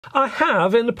I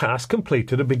have in the past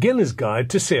completed a beginner's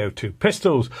guide to CO2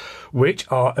 pistols, which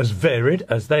are as varied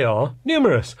as they are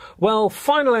numerous. Well,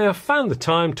 finally I found the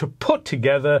time to put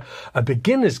together a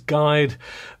beginner's guide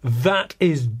that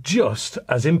is just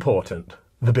as important.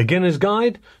 The beginner's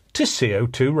guide to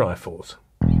CO2 rifles.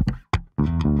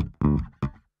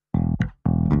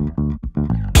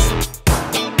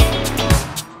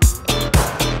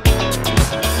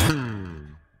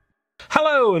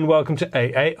 Hello and welcome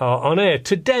to AAR On Air.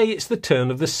 Today it's the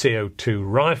turn of the CO2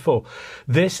 rifle.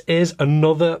 This is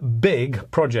another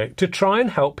big project to try and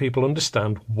help people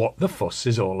understand what the fuss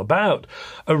is all about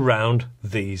around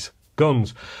these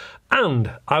guns.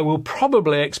 And I will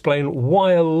probably explain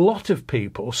why a lot of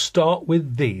people start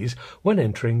with these when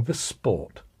entering the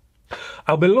sport.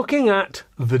 I'll be looking at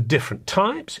the different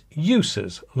types,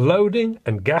 uses, loading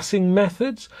and gassing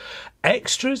methods,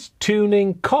 extras,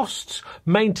 tuning, costs,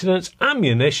 maintenance,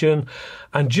 ammunition,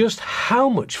 and just how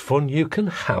much fun you can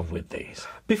have with these.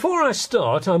 Before I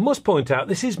start, I must point out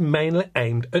this is mainly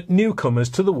aimed at newcomers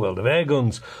to the world of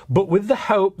airguns, but with the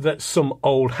hope that some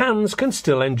old hands can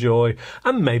still enjoy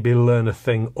and maybe learn a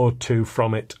thing or two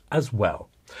from it as well.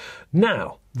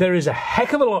 Now, there is a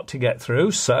heck of a lot to get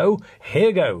through, so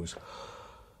here goes.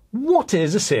 What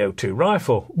is a CO2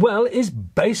 rifle? Well, it is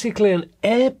basically an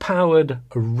air-powered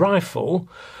rifle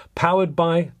powered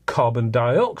by carbon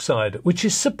dioxide, which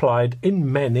is supplied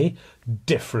in many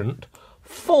different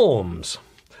forms.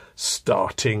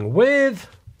 Starting with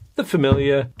the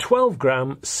familiar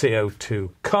 12-gram CO2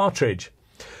 cartridge,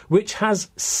 which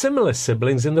has similar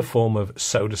siblings in the form of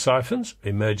soda siphons,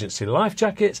 emergency life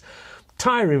jackets,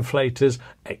 tyre inflators,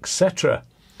 etc.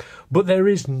 But there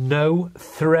is no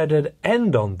threaded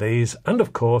end on these, and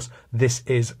of course this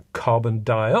is carbon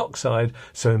dioxide,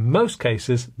 so in most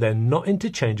cases they're not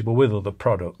interchangeable with other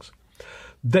products.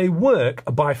 They work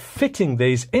by fitting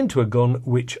these into a gun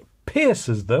which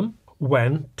pierces them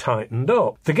when tightened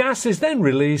up. The gas is then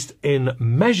released in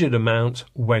measured amounts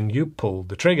when you pull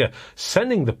the trigger,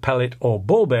 sending the pellet or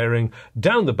ball bearing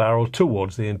down the barrel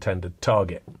towards the intended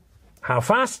target. How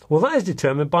fast? Well, that is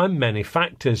determined by many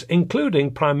factors, including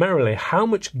primarily how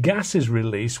much gas is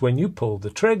released when you pull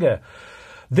the trigger.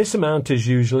 This amount is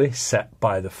usually set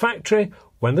by the factory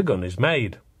when the gun is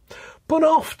made, but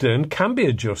often can be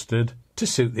adjusted to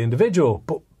suit the individual.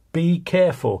 But be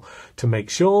careful to make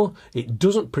sure it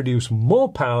doesn't produce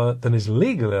more power than is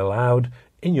legally allowed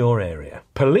in your area.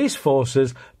 Police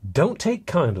forces don't take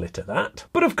kindly to that.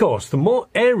 But of course, the more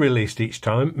air released each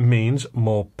time means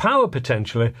more power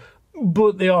potentially,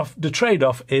 but the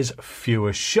trade-off is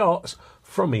fewer shots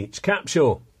from each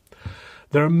capsule.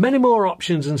 There are many more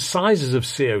options and sizes of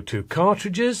CO2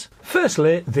 cartridges.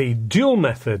 Firstly, the dual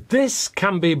method. This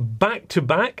can be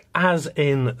back-to-back, as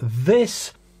in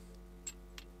this,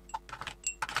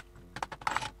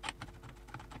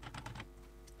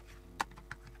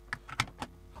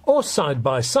 or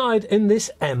side-by-side in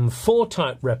this M4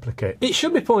 type replica. It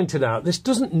should be pointed out this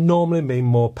doesn't normally mean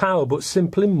more power, but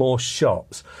simply more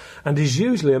shots, and is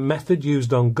usually a method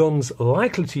used on guns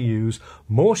likely to use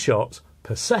more shots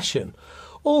per session,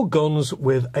 or guns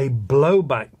with a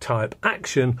blowback type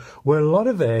action where a lot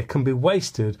of air can be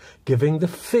wasted, giving the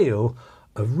feel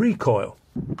of recoil.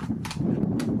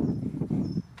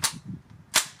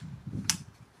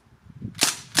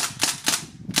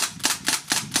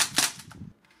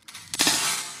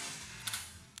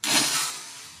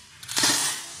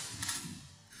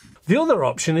 The other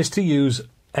option is to use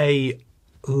a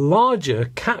larger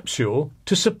capsule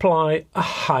to supply a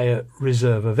higher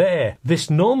reserve of air. This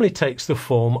normally takes the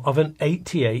form of an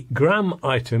 88-gram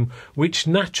item, which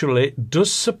naturally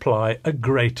does supply a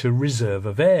greater reserve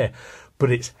of air, but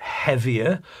it's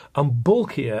heavier and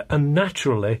bulkier and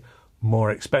naturally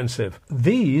more expensive.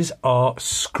 These are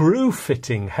screw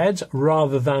fitting heads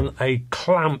rather than a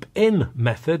clamp in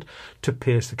method to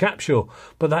pierce the capsule,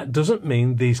 but that doesn't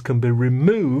mean these can be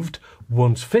removed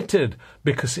once fitted,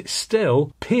 because it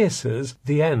still pierces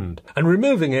the end, and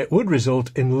removing it would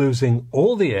result in losing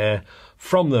all the air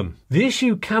from them. The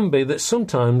issue can be that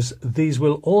sometimes these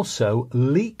will also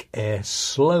leak air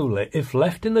slowly if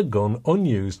left in a gun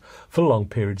unused for long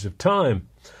periods of time.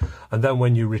 And then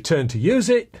when you return to use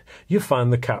it, you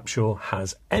find the capsule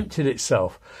has emptied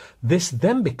itself. This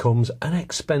then becomes an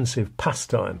expensive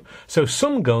pastime. So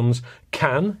some guns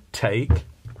can take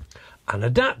an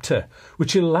adapter,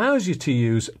 which allows you to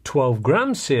use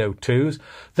 12-gram CO2s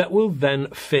that will then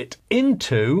fit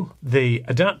into the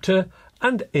adapter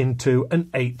and into an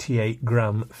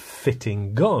 88-gram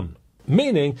fitting gun.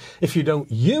 Meaning, if you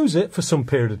don't use it for some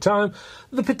period of time,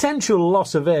 the potential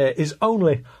loss of air is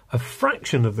only a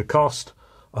fraction of the cost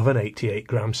of an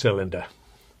 88-gram cylinder.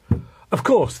 Of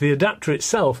course, the adapter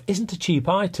itself isn't a cheap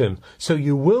item, so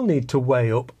you will need to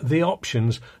weigh up the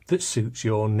options that suits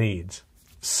your needs.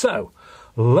 So,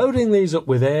 loading these up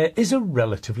with air is a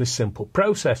relatively simple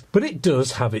process, but it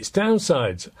does have its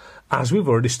downsides. As we've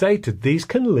already stated, these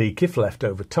can leak if left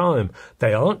over time.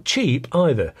 They aren't cheap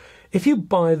either, if you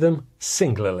buy them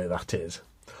singularly, that is.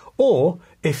 Or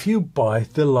if you buy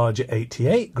the larger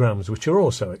 88 grams, which are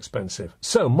also expensive.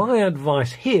 So my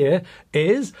advice here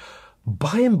is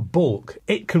buy in bulk.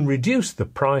 It can reduce the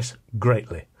price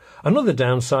greatly. Another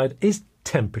downside is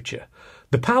temperature.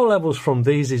 The power levels from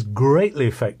these is greatly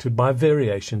affected by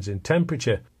variations in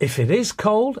temperature. If it is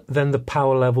cold, then the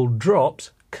power level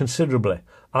drops considerably.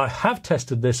 I have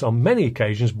tested this on many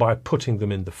occasions by putting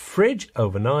them in the fridge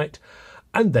overnight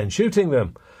and then shooting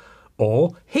them,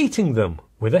 or heating them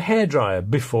with a hairdryer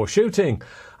before shooting,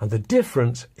 and the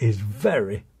difference is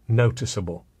very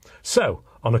noticeable. So,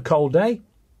 on a cold day,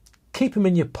 keep them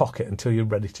in your pocket until you're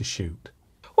ready to shoot.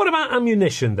 What about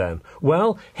ammunition then?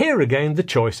 Well, here again the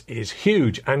choice is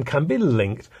huge and can be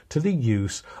linked to the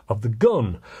use of the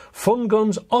gun. Fun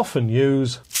guns often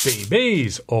use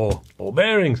BBs or ball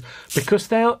bearings because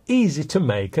they are easy to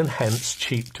make and hence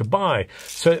cheap to buy,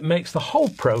 so it makes the whole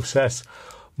process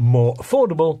more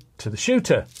affordable to the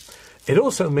shooter. It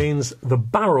also means the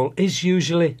barrel is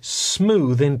usually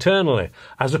smooth internally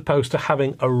as opposed to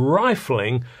having a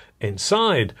rifling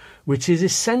inside, which is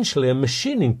essentially a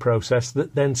machining process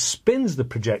that then spins the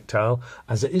projectile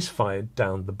as it is fired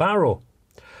down the barrel.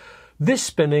 This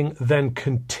spinning then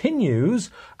continues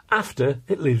after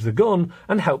it leaves the gun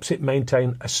and helps it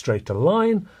maintain a straighter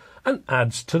line and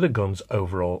adds to the gun's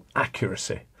overall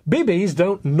accuracy. BBs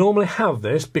don't normally have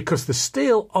this because the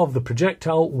steel of the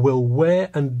projectile will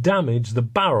wear and damage the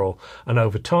barrel and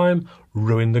over time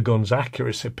ruin the gun's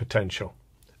accuracy potential.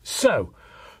 So,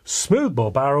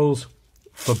 smoothbore barrels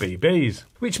for BBs,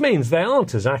 which means they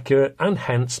aren't as accurate and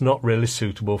hence not really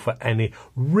suitable for any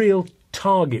real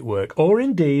target work or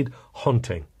indeed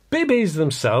hunting. BBs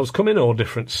themselves come in all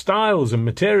different styles and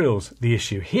materials. The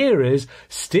issue here is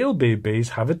steel BBs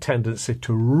have a tendency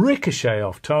to ricochet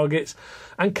off targets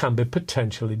and can be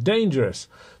potentially dangerous.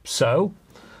 So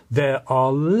there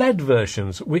are lead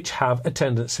versions which have a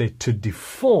tendency to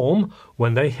deform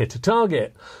when they hit a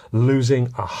target, losing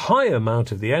a high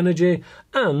amount of the energy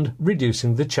and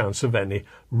reducing the chance of any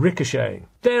ricocheting.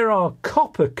 There are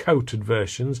copper-coated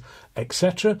versions,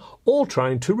 etc., all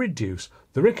trying to reduce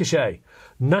the ricochet.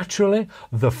 Naturally,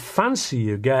 the fancier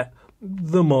you get,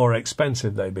 the more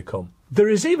expensive they become. There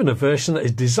is even a version that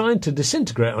is designed to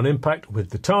disintegrate on impact with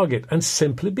the target and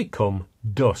simply become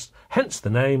dust, hence the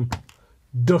name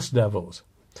Dust Devils.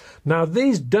 Now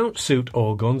these don't suit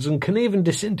all guns and can even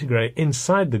disintegrate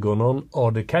inside the gun on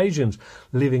odd occasions,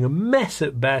 leaving a mess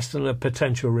at best and a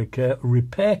potential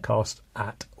repair cost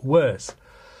at worst.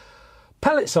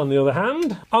 Pellets, on the other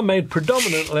hand, are made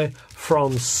predominantly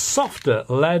from softer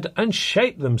lead and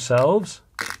shape themselves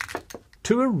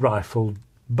to a rifle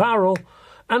barrel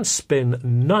and spin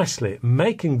nicely,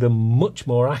 making them much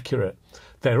more accurate.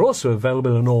 They're also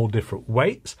available in all different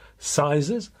weights,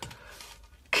 sizes,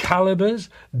 calibers,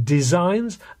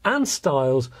 designs and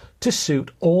styles to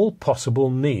suit all possible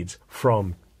needs,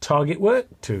 from target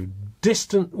work to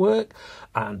distant work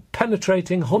and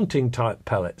penetrating hunting type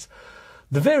pellets.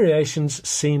 The variations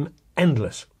seem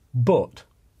endless, but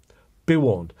be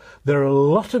warned, there are a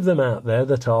lot of them out there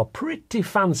that are pretty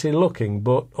fancy looking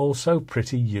but also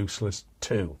pretty useless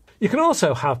too. You can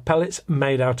also have pellets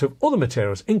made out of other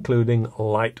materials, including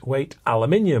lightweight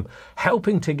aluminium,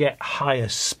 helping to get higher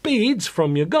speeds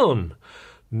from your gun.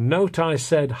 Note I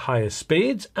said higher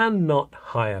speeds and not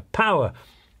higher power,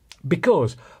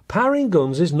 because powering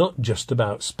guns is not just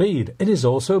about speed, it is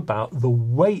also about the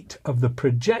weight of the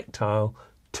projectile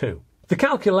too. The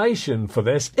calculation for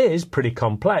this is pretty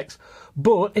complex,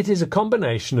 but it is a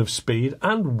combination of speed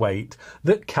and weight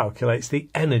that calculates the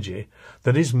energy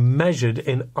that is measured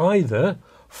in either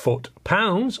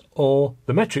foot-pounds or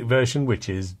the metric version, which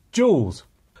is joules.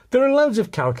 There are loads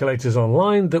of calculators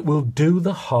online that will do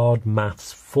the hard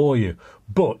maths for you,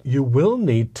 but you will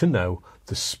need to know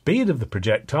the speed of the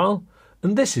projectile,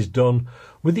 and this is done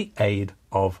with the aid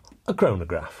of a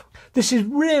chronograph. This is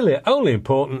really only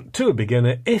important to a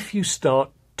beginner if you start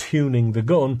tuning the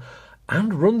gun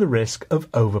and run the risk of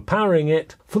overpowering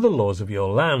it for the laws of your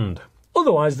land.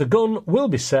 Otherwise, the gun will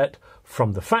be set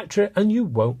from the factory and you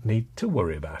won't need to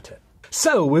worry about it.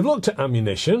 So we've looked at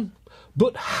ammunition,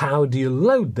 but how do you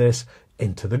load this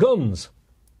into the guns?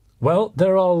 Well,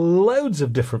 there are loads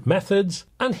of different methods,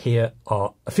 and here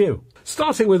are a few.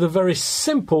 Starting with a very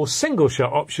simple single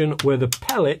shot option where the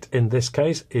pellet, in this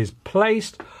case, is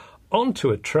placed onto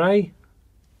a tray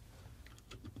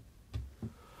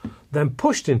then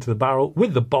pushed into the barrel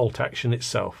with the bolt action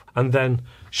itself, and then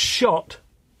shot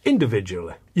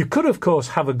individually. You could of course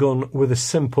have a gun with a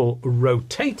simple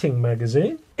rotating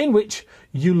magazine in which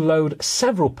you load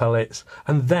several pellets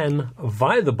and then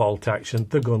via the bolt action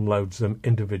the gun loads them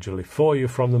individually for you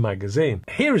from the magazine.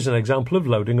 Here is an example of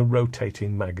loading a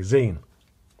rotating magazine.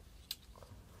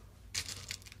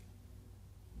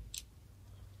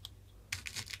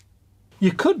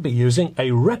 You could be using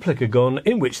a replica gun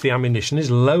in which the ammunition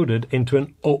is loaded into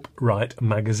an upright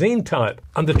magazine type,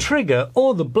 and the trigger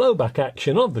or the blowback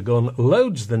action of the gun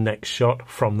loads the next shot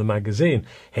from the magazine.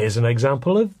 Here's an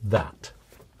example of that.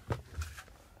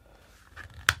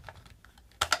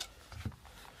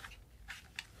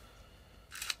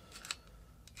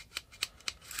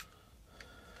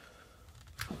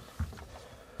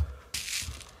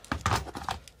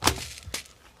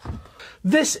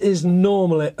 This is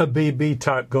normally a BB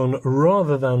type gun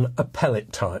rather than a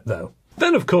pellet type though.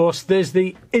 Then of course there's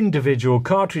the individual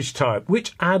cartridge type,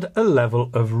 which add a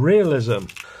level of realism.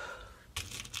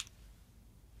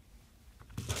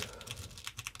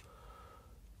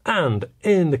 And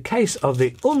in the case of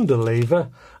the underlever,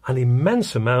 an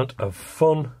immense amount of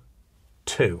fun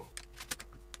too.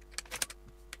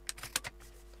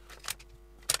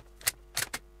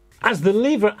 As the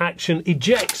lever action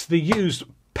ejects the used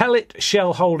pellet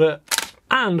shell holder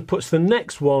and puts the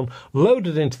next one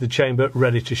loaded into the chamber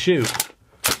ready to shoot,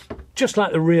 just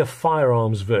like the rear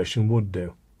firearms version would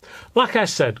do. Like I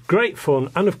said, great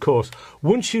fun, and of course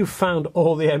once you've found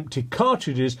all the empty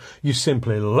cartridges you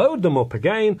simply load them up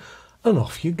again and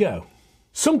off you go.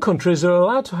 Some countries are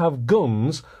allowed to have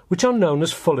guns which are known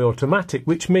as fully automatic,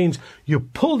 which means you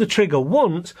pull the trigger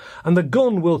once and the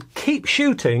gun will keep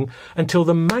shooting until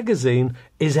the magazine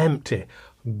is empty.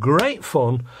 Great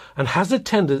fun, and has a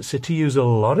tendency to use a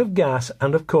lot of gas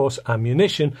and of course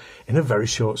ammunition in a very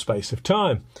short space of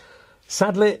time.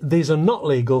 Sadly, these are not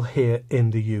legal here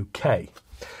in the UK.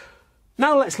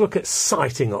 Now let's look at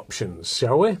sighting options,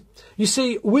 shall we? You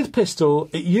see, with pistol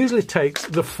it usually takes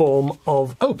the form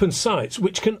of open sights,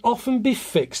 which can often be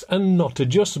fixed and not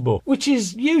adjustable, which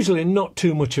is usually not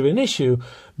too much of an issue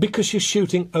because you're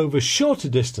shooting over shorter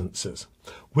distances.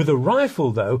 With a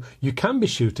rifle though, you can be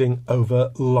shooting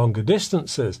over longer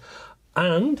distances,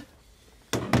 and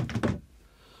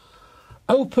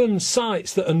open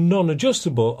sights that are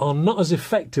non-adjustable are not as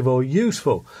effective or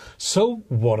useful. So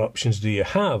what options do you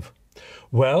have?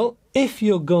 Well, if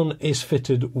your gun is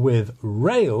fitted with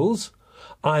rails,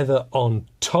 either on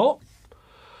top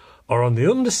or on the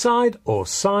underside or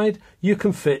side, you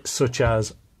can fit such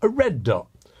as a red dot,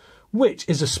 which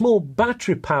is a small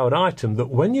battery-powered item that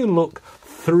when you look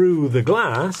through the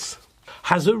glass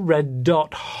has a red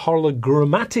dot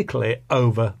hologrammatically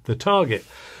over the target.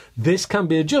 This can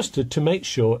be adjusted to make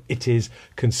sure it is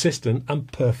consistent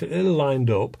and perfectly lined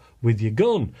up with your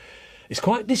gun. It's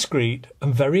quite discreet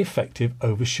and very effective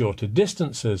over shorter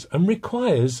distances and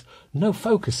requires no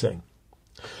focusing.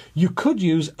 You could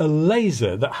use a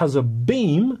laser that has a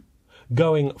beam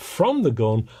going from the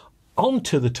gun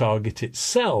onto the target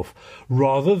itself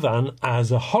rather than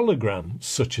as a hologram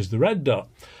such as the red dot.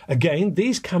 Again,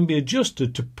 these can be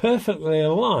adjusted to perfectly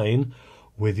align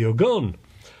with your gun.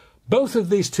 Both of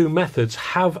these two methods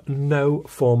have no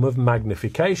form of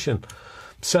magnification,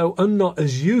 so are not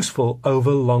as useful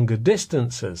over longer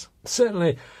distances.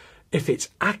 Certainly, if it's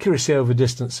accuracy over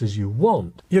distances you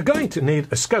want, you're going to need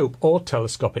a scope or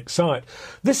telescopic sight.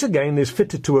 This again is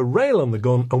fitted to a rail on the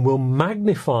gun and will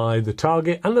magnify the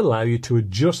target and allow you to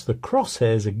adjust the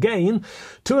crosshairs again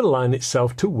to align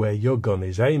itself to where your gun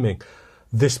is aiming.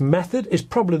 This method is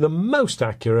probably the most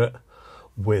accurate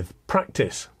with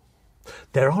practice.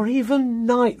 There are even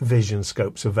night vision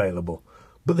scopes available,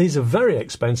 but these are very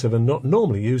expensive and not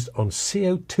normally used on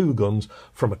CO2 guns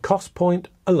from a cost point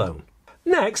alone.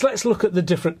 Next, let's look at the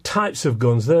different types of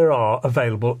guns there are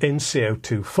available in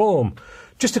CO2 form.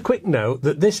 Just a quick note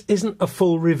that this isn't a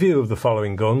full review of the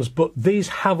following guns, but these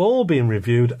have all been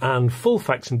reviewed and full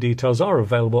facts and details are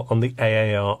available on the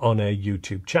AAR On Air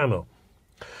YouTube channel.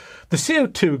 The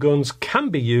CO2 guns can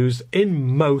be used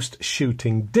in most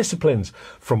shooting disciplines,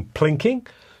 from plinking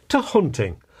to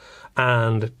hunting,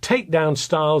 and takedown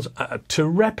styles to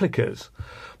replicas.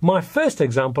 My first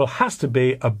example has to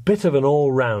be a bit of an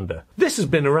all-rounder. This has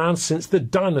been around since the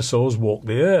dinosaurs walked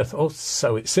the earth, or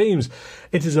so it seems.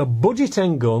 It is a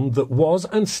budget-end gun that was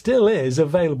and still is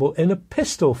available in a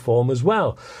pistol form as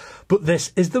well. But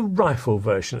this is the rifle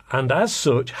version, and as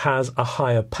such has a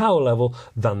higher power level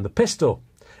than the pistol.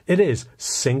 It is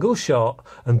single shot,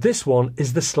 and this one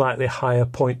is the slightly higher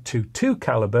 .22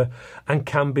 caliber and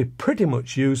can be pretty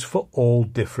much used for all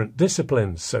different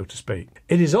disciplines, so to speak.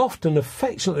 It is often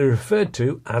affectionately referred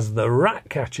to as the rat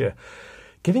catcher,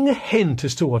 giving a hint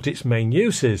as to what its main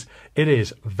use is. It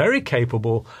is very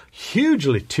capable,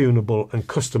 hugely tunable and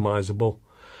customizable,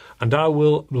 and I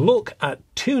will look at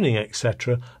tuning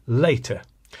etc. later.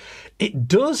 It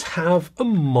does have a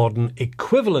modern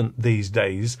equivalent these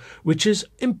days, which has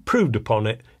improved upon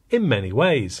it in many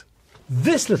ways.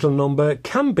 This little number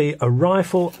can be a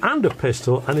rifle and a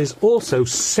pistol, and is also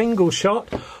single shot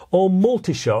or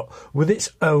multi-shot with its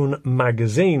own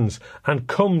magazines, and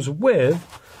comes with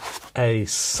a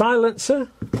silencer,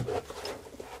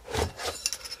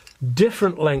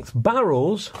 different length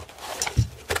barrels,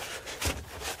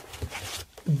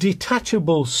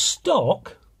 detachable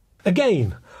stock,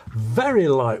 again very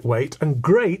lightweight and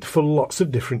great for lots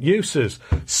of different uses,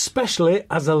 especially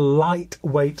as a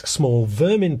lightweight small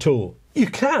vermin tool. You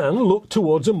can look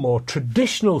towards a more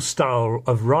traditional style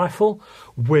of rifle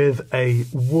with a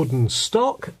wooden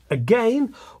stock,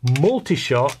 again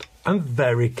multi-shot and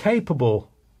very capable.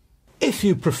 If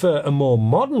you prefer a more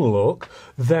modern look,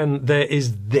 then there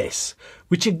is this,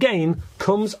 which again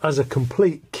comes as a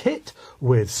complete kit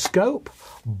with scope,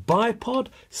 bipod,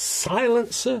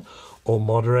 silencer or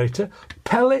moderator,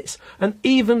 pellets and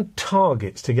even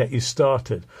targets to get you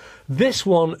started. This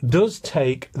one does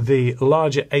take the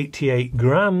larger 88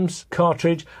 grams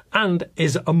cartridge and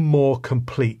is a more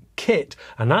complete kit,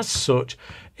 and as such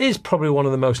is probably one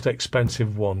of the most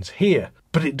expensive ones here.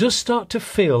 But it does start to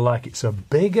feel like it's a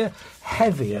bigger,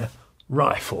 heavier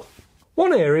rifle.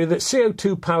 One area that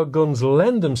CO2 powered guns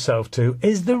lend themselves to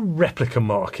is the replica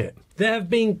market. There have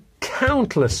been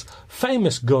countless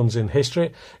famous guns in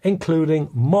history, including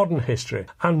modern history,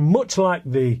 and much like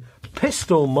the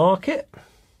pistol market,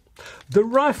 the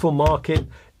rifle market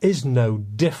is no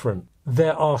different.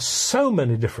 There are so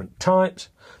many different types.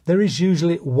 There is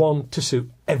usually one to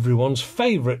suit everyone's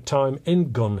favourite time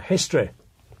in gun history.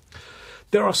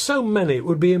 There are so many it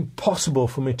would be impossible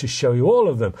for me to show you all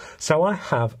of them, so I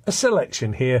have a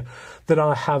selection here that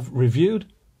I have reviewed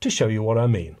to show you what I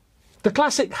mean. The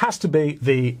classic has to be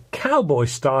the cowboy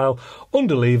style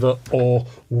underlever or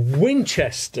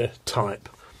Winchester type.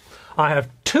 I have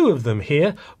two of them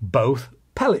here, both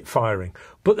pellet firing,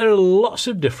 but there are lots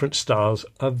of different styles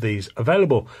of these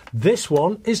available. This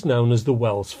one is known as the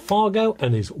Wells Fargo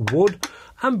and is wood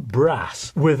and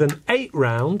brass with an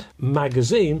 8-round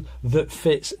magazine that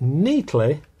fits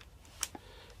neatly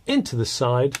into the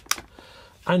side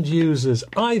and uses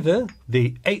either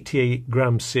the 88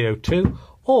 grams CO2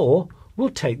 or we'll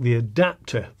take the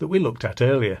adapter that we looked at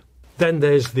earlier. Then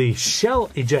there's the shell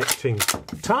ejecting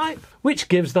type, which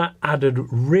gives that added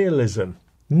realism.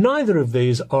 Neither of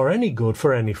these are any good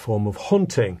for any form of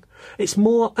hunting. It's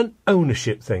more an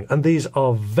ownership thing, and these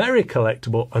are very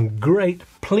collectible and great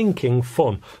plinking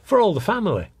fun for all the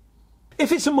family.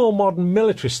 If it's a more modern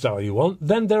military style you want,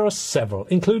 then there are several,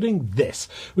 including this,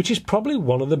 which is probably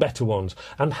one of the better ones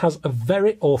and has a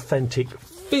very authentic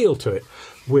feel to it,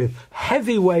 with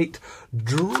heavyweight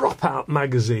drop-out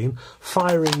magazine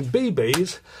firing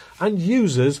BBs and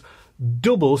uses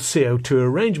double CO2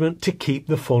 arrangement to keep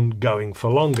the fun going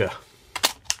for longer.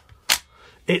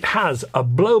 It has a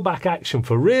blowback action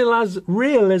for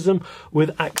realism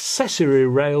with accessory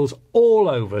rails all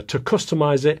over to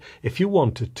customise it if you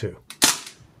wanted to.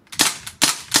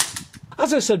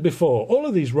 As I said before, all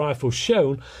of these rifles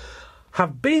shown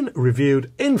have been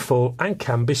reviewed in full and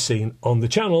can be seen on the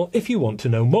channel if you want to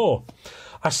know more.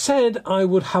 I said I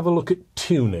would have a look at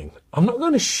tuning. I'm not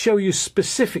going to show you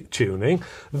specific tuning,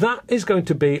 that is going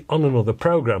to be on another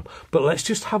programme, but let's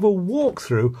just have a walk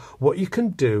through what you can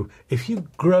do if you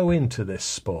grow into this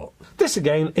sport. This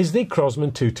again is the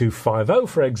Crosman 2250,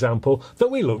 for example,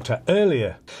 that we looked at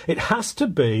earlier. It has to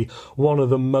be one of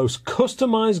the most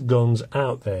customised guns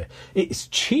out there. It's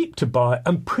cheap to buy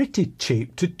and pretty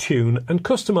cheap to tune and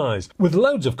customise, with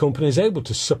loads of companies able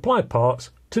to supply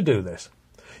parts to do this.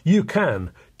 You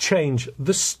can change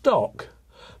the stock,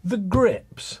 the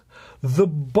grips, the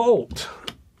bolt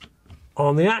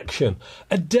on the action,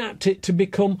 adapt it to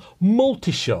become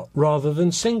multi-shot rather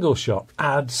than single shot,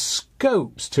 add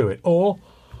scopes to it or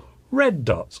red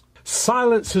dots.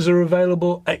 Silencers are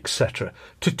available, etc.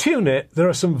 To tune it, there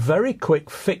are some very quick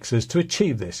fixes to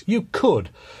achieve this. You could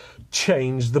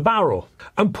change the barrel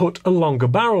and put a longer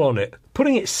barrel on it.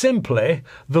 Putting it simply,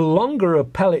 the longer a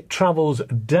pellet travels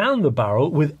down the barrel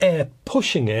with air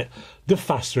pushing it, the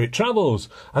faster it travels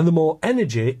and the more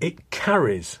energy it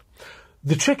carries.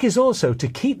 The trick is also to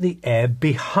keep the air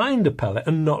behind a pellet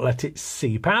and not let it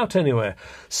seep out anywhere.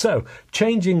 So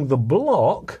changing the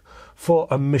block for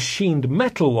a machined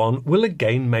metal one will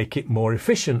again make it more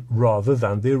efficient rather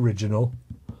than the original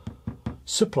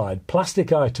supplied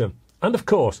plastic item. And of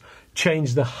course,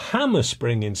 change the hammer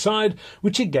spring inside,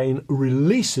 which again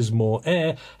releases more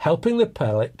air, helping the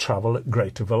pellet travel at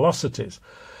greater velocities.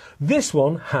 This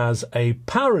one has a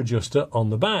power adjuster on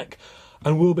the back,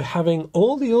 and we'll be having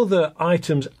all the other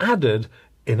items added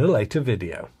in a later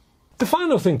video. The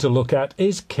final thing to look at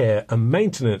is care and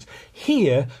maintenance.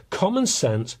 Here, common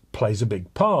sense plays a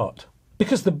big part,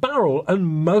 because the barrel and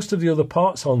most of the other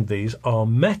parts on these are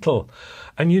metal,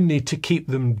 and you need to keep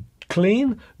them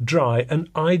clean, dry and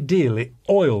ideally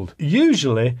oiled,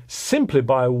 usually simply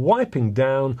by wiping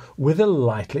down with a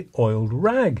lightly oiled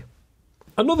rag.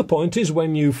 Another point is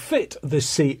when you fit the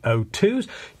CO2s,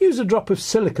 use a drop of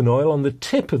silicone oil on the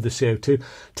tip of the CO2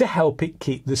 to help it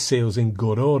keep the seals in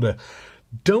good order.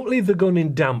 Don't leave the gun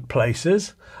in damp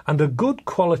places, and a good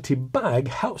quality bag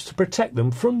helps to protect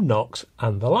them from knocks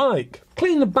and the like.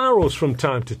 Clean the barrels from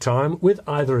time to time with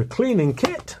either a cleaning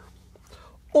kit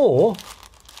or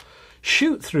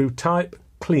shoot through type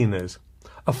cleaners.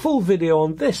 A full video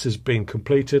on this has been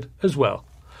completed as well.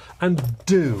 And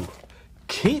do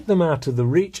keep them out of the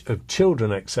reach of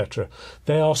children, etc.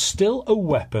 They are still a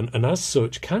weapon and as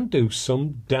such can do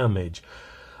some damage.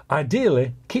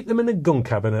 Ideally, keep them in a gun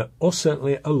cabinet or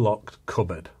certainly a locked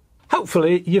cupboard.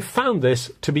 Hopefully you found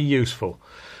this to be useful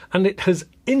and it has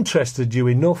interested you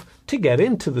enough to get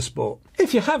into the sport.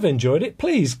 If you have enjoyed it,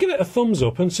 please give it a thumbs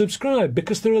up and subscribe,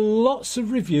 because there are lots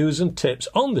of reviews and tips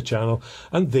on the channel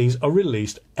and these are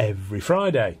released every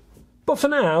Friday. But for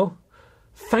now,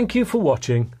 thank you for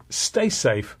watching, stay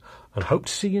safe and hope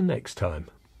to see you next time.